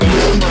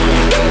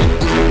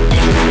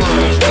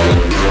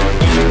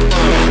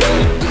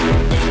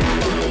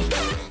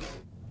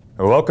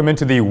Welcome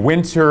into the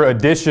winter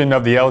edition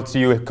of the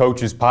LTU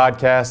Coaches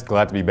Podcast.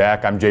 Glad to be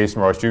back. I'm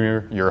Jason Ross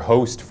Jr., your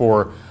host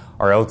for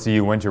our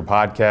LTU Winter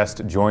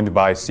Podcast, joined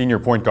by senior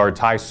point guard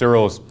Ty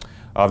Searles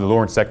of the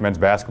Lawrence Tech men's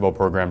basketball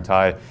program.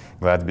 Ty,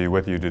 glad to be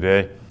with you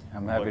today.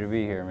 I'm happy to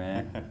be here,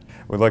 man.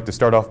 We'd like to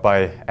start off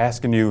by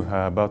asking you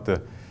about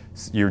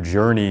your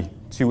journey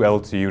to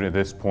LTU to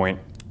this point,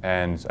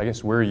 and I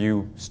guess where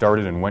you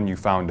started and when you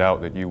found out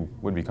that you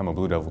would become a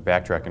Blue Devil,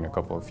 backtracking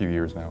a few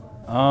years now.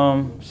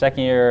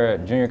 Second year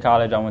junior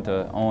college, I went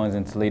to Owens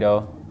in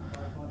Toledo.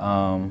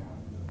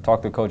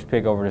 Talked to Coach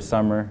Pick over the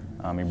summer.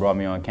 He brought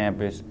me on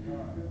campus.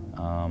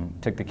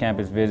 Took the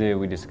campus visit.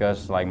 We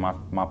discussed like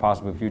my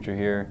possible future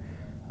here,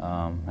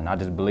 and I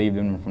just believed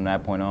in him from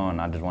that point on.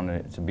 I just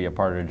wanted to be a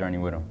part of the journey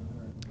with him.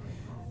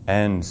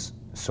 And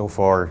so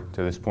far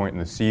to this point in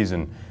the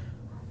season,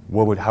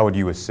 how would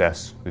you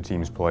assess the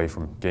team's play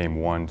from game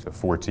 1 to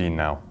 14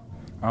 now?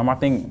 I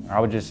think I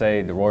would just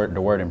say the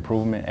word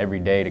improvement. Every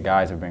day the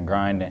guys have been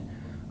grinding,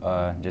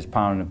 just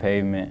pounding the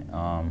pavement,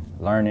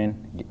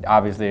 learning.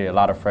 Obviously a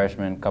lot of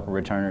freshmen, a couple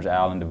returners,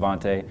 Al and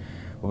Devontae.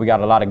 But we got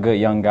a lot of good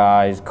young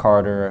guys,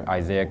 Carter,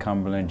 Isaiah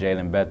Cumberland,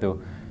 Jalen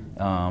Bethel,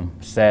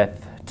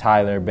 Seth,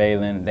 Tyler,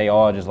 Balin. They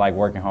all just like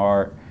working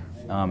hard.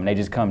 And they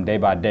just come day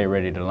by day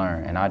ready to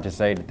learn. And I just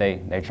say that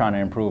they're trying to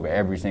improve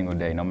every single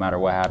day, no matter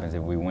what happens,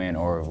 if we win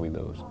or if we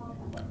lose.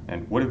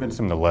 And what have been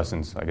some of the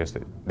lessons, I guess,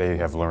 that they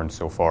have learned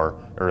so far,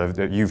 or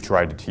that you've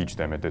tried to teach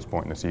them at this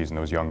point in the season,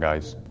 those young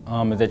guys?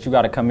 Is that you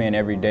got to come in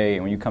every day,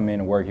 and when you come in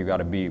to work, you got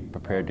to be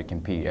prepared to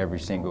compete. Every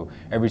single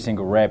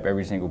rep,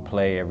 every single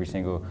play, every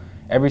single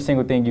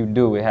thing you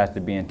do, it has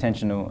to be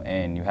intentional,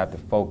 and you have to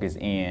focus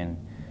in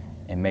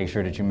and make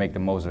sure that you make the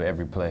most of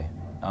every play.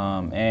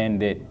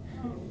 And that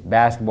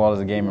basketball is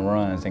a game of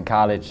runs. In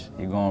college,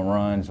 you go on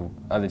runs,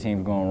 other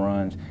teams go on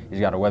runs. You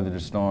just got to weather the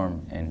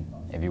storm, and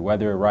if you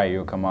weather it right,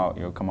 you'll come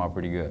out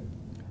pretty good.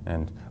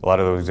 And a lot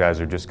of those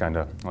guys are just kind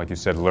of, like you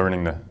said,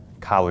 learning the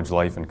college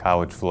life and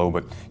college flow,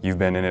 but you've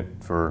been in it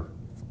for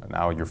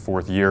now your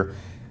 4th year.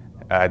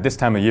 At this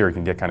time of year, it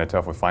can get kind of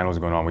tough with finals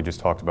going on. We just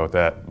talked about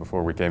that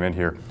before we came in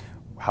here.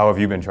 How have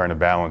you been trying to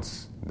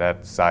balance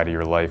that side of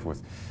your life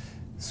with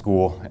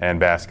school and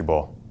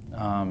basketball?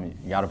 You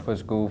got to put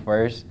school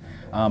first.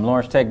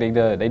 Lawrence Tech, they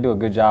do a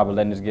good job of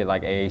letting us get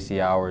like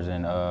AAC hours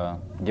and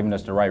giving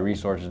us the right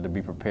resources to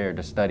be prepared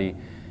to study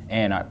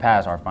and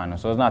pass our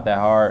finals. So it's not that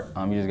hard.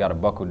 You just got to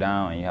buckle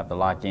down and you have to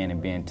lock in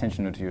and be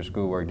intentional to your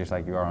schoolwork just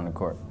like you are on the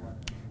court.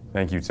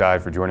 Thank you, Ty,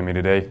 for joining me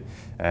today.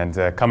 And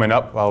coming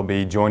up, I'll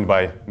be joined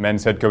by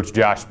men's head coach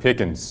Josh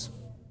Pickens.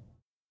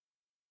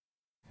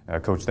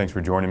 Coach, thanks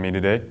for joining me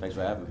today. Thanks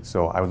for having me.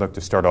 So I would like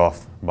to start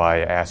off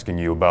by asking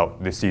you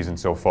about this season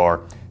so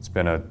far. It's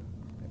been an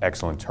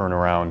excellent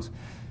turnaround.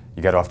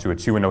 You got off to a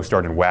 2-0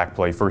 start in WAC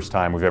play, first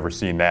time we've ever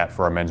seen that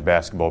for our men's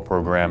basketball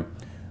program.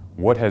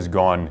 What has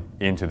gone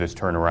into this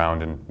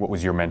turnaround, and what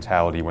was your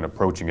mentality when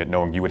approaching it,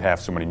 knowing you would have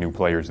so many new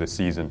players this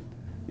season?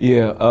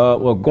 Yeah,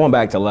 well, going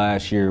back to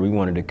last year, we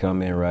wanted to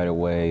come in right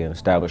away and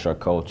establish our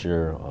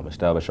culture,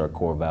 establish our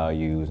core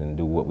values, and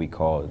do what we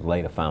call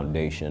lay the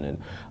foundation.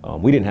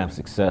 And we didn't have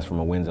success from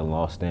a wins and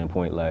loss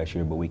standpoint last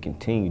year, but we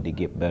continued to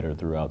get better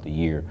throughout the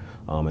year,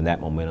 and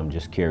that momentum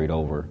just carried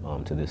over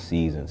to this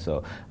season.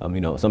 So,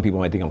 some people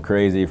might think I'm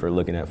crazy for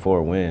looking at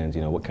 4 wins,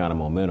 what kind of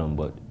momentum,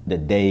 but the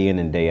day in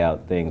and day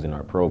out things in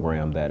our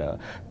program that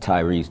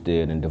Tyrese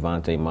did, and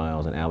Devontae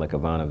Miles and Alec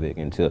Ivanovic,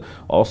 and to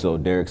also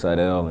Derek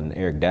Seidel and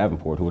Eric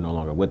Davenport, who are no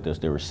longer with us.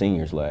 They were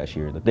seniors last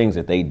year. The things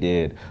that they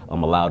did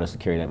allowed us to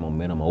carry that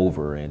momentum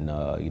over, and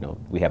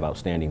we have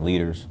outstanding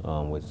leaders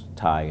with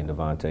Ty and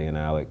Devontae and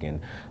Alec, and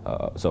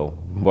so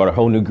brought a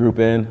whole new group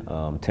in,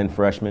 10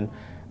 freshmen,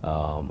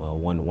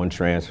 one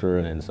transfer,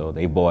 and so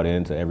they bought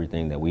into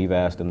everything that we've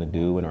asked them to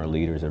do, and our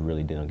leaders have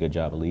really done a good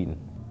job of leading.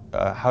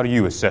 How do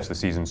you assess the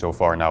season so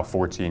far now,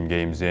 14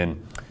 games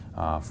in?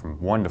 From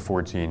 1 to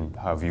 14,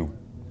 how have you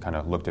kind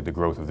of looked at the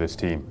growth of this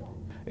team?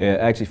 Yeah,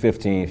 actually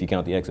 15 if you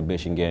count the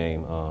exhibition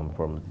game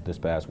from this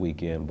past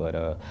weekend.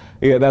 But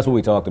that's what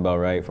we talked about,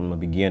 right, from the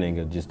beginning,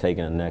 of just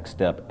taking a next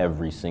step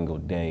every single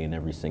day and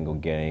every single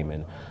game.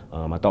 And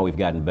I thought we've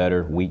gotten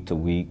better week to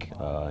week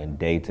and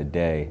day to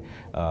day.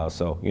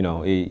 So,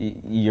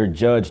 you're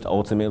judged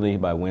ultimately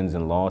by wins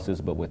and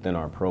losses, but within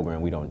our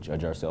program, we don't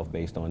judge ourselves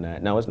based on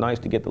that. Now, it's nice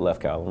to get the left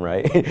column,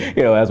 right?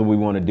 That's what we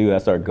want to do.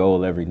 That's our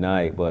goal every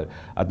night. But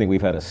I think we've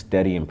had a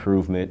steady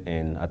improvement,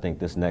 and I think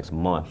this next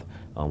month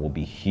will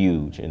be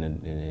huge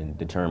in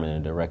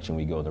determining the direction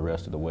we go the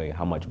rest of the way.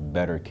 How much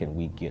better can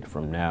we get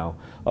from now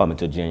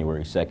until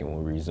January 2nd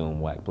when we resume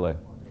WAC play?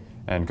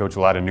 And Coach, a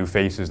lot of new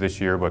faces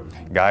this year, but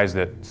guys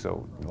I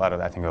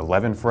think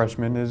 11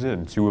 freshmen, is it?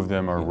 And 2 of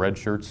them are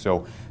redshirts.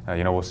 So,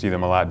 we'll see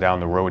them a lot down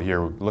the road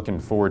here. Looking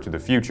forward to the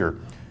future.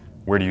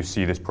 Where do you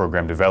see this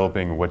program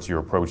developing? What's your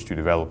approach to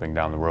developing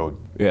down the road?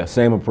 Yeah,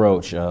 same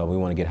approach. We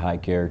want to get high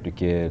character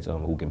kids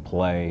who can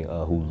play,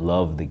 who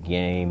love the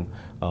game,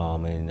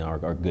 and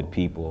are good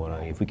people.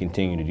 And if we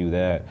continue to do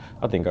that,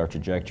 I think our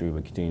trajectory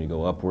will continue to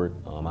go upward.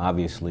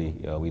 Obviously,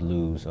 we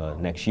lose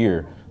next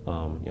year.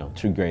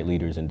 Two great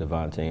leaders in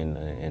Devontae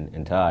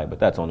and Ty, but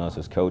that's on us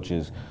as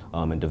coaches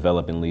and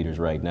developing leaders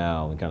right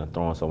now and kind of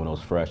throwing some of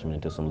those freshmen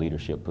into some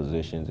leadership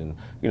positions and,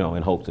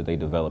 in hopes that they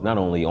develop not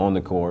only on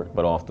the court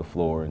but off the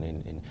floor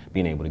and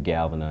being able to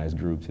galvanize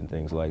groups and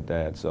things like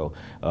that. So,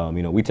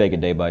 we take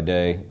it day by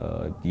day,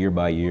 year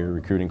by year,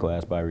 recruiting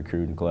class by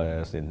recruiting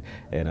class, and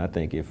I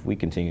think if we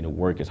continue to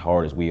work as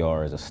hard as we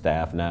are as a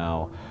staff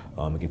now,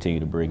 and continue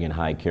to bring in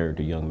high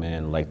character young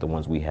men like the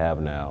ones we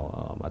have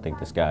now, I think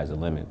the sky's the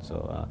limit.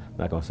 So I'm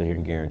not going to sit here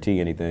and guarantee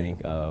anything,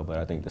 but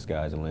I think the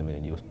sky's the limit,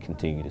 and you'll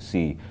continue to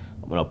see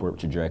an upward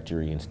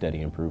trajectory and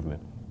steady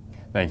improvement.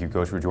 Thank you,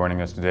 Coach, for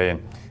joining us today,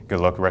 and good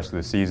luck the rest of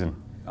the season.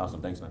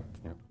 Awesome. Thanks, man.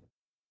 Yeah.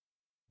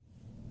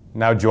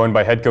 Now joined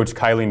by head coach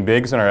Kylene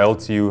Biggs on our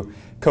LTU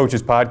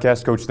Coaches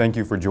Podcast. Coach, thank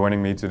you for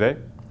joining me today.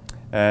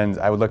 And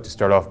I would like to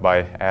start off by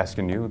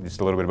asking you just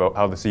a little bit about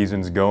how the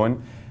season's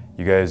going.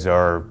 You guys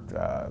are,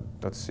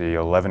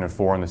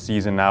 11-4 in the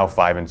season now,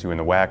 5-2 in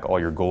the WAC. All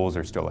your goals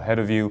are still ahead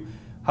of you.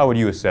 How would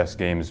you assess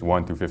games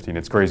 1 through 15?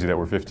 It's crazy that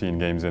we're 15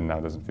 games in now.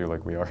 It doesn't feel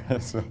like we are.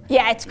 So,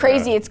 yeah, it's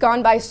crazy. It's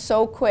gone by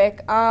so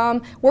quick.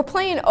 We're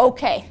playing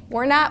okay.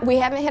 We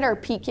haven't hit our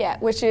peak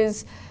yet, which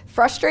is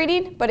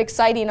frustrating but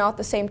exciting all at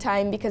the same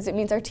time because it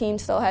means our team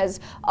still has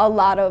a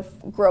lot of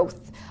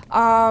growth.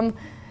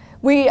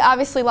 We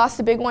obviously lost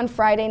a big one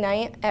Friday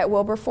night at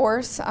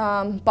Wilberforce.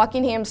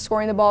 Buckingham's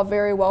scoring the ball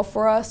very well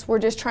for us. We're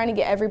just trying to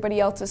get everybody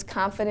else's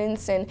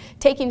confidence and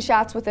taking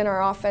shots within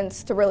our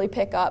offense to really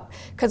pick up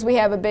because we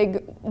have a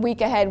big week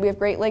ahead. We have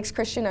Great Lakes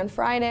Christian on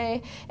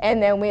Friday,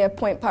 and then we have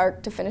Point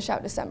Park to finish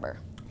out December.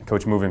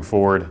 Coach, moving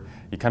forward,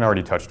 you kind of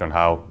already touched on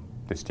how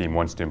this team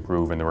wants to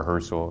improve in the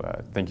rehearsal.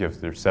 I think if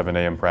there's 7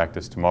 a.m.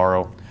 practice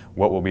tomorrow,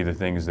 what will be the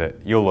things that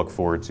you'll look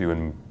forward to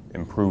in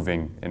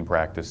improving in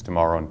practice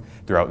tomorrow and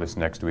throughout this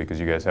next week as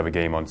you guys have a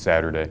game on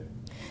Saturday?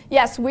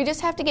 Yes, we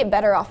just have to get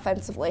better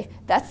offensively.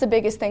 That's the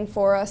biggest thing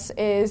for us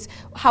is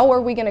how are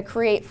we going to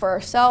create for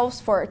ourselves,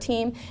 for our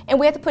team, and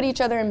we have to put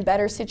each other in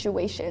better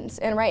situations.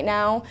 And right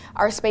now,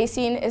 our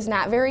spacing is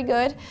not very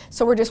good,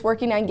 so we're just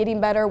working on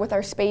getting better with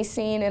our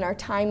spacing and our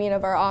timing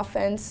of our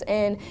offense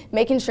and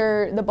making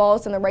sure the ball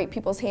is in the right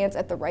people's hands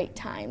at the right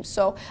time.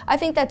 So I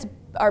think that's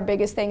our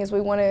biggest thing is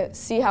we want to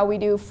see how we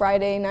do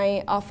Friday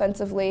night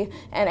offensively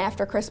and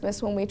after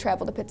Christmas when we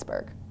travel to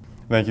Pittsburgh.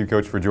 Thank you,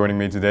 Coach, for joining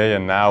me today.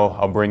 And now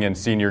I'll bring in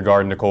senior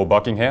guard Nicole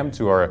Buckingham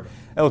to our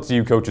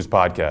LTU Coaches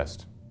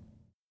Podcast.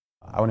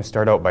 I want to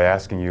start out by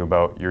asking you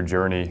about your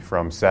journey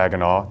from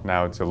Saginaw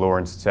now to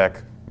Lawrence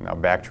Tech, now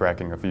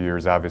backtracking a few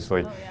years,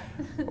 obviously. Oh,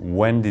 yeah.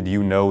 When did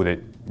you know that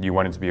you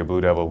wanted to be a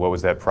Blue Devil? What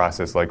was that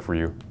process like for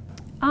you?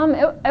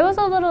 It was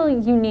a little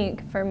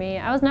unique for me.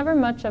 I was never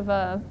much of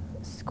a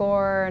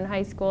scorer in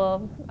high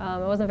school.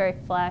 It wasn't very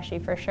flashy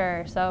for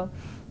sure. So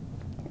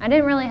I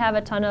didn't really have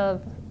a ton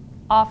of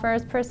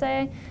offers per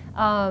se.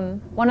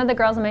 One of the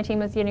girls on my team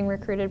was getting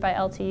recruited by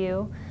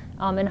LTU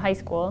in high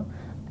school,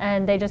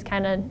 and they just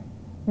kind of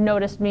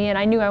noticed me, and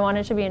I knew I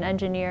wanted to be an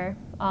engineer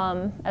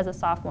as a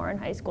sophomore in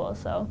high school,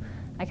 so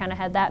I kind of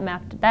had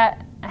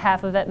that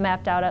half of it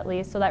mapped out at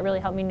least, so that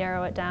really helped me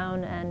narrow it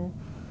down, and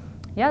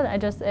yeah,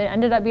 it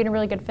ended up being a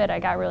really good fit. I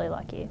got really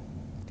lucky.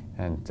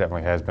 And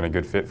definitely has been a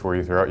good fit for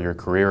you throughout your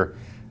career,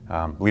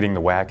 leading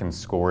the WAC in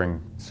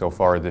scoring so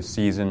far this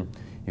season.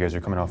 You guys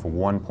are coming off a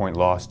 1-point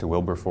loss to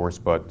Wilberforce,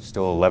 but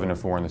still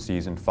 11-4 in the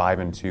season,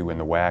 5-2 in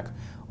the WAC.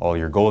 All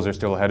your goals are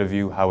still ahead of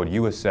you. How would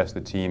you assess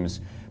the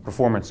team's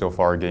performance so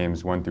far,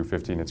 games 1 through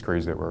 15? It's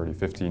crazy that we're already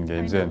 15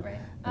 games in. Right?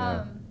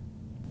 Yeah.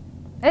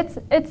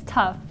 It's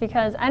tough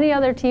because any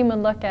other team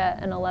would look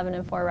at an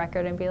 11-4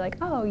 record and be like,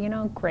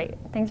 oh, great,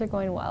 things are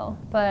going well.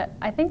 But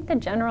I think the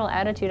general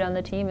attitude on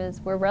the team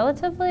is we're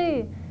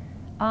relatively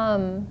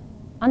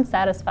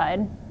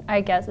unsatisfied,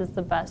 I guess is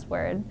the best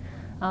word.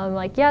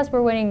 Yes,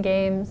 we're winning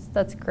games,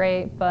 that's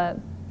great, but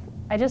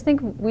I just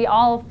think we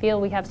all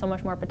feel we have so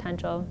much more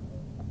potential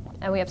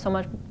and we have so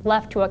much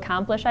left to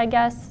accomplish, I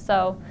guess.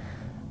 So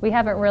we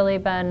haven't really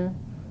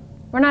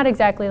we're not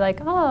exactly like,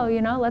 oh,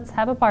 let's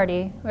have a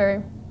party.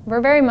 We're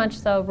very much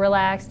so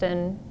relaxed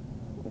and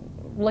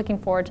looking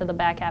forward to the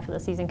back half of the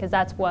season because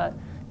that's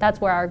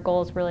where our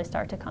goals really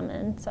start to come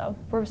in. So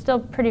we're still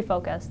pretty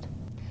focused.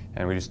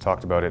 And we just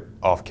talked about it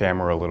off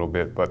camera a little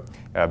bit, but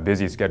a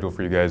busy schedule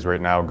for you guys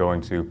right now, going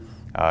to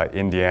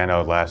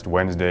Indiana last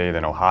Wednesday,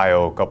 then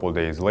Ohio a couple of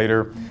days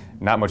later.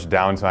 Not much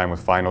downtime with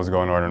finals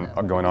going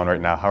on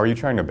right now. How are you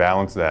trying to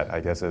balance that,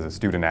 I guess, as a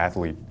student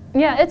athlete?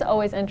 Yeah, it's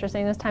always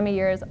interesting. This time of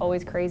year is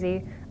always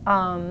crazy.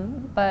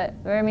 But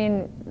I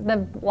mean,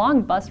 the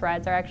long bus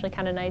rides are actually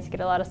kind of nice. You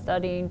get a lot of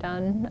studying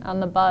done on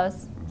the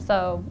bus.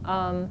 So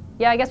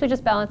I guess we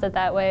just balance it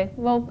that way.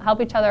 We'll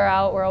help each other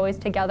out. We're always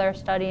together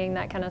studying,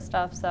 that kind of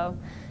stuff. So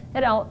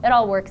it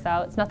all works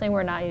out. It's nothing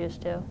we're not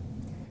used to.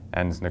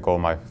 And Nicole,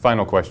 my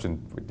final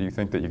question, do you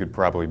think that you could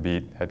probably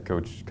beat head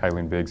coach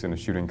Kylene Biggs in a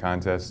shooting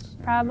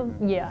contest?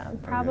 Probably,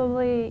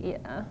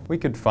 yeah. We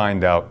could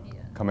find out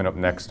coming up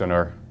next on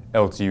our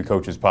LTU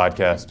Coaches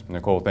Podcast.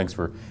 Nicole, thanks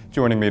for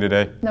joining me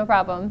today. No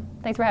problem.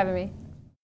 Thanks for having me.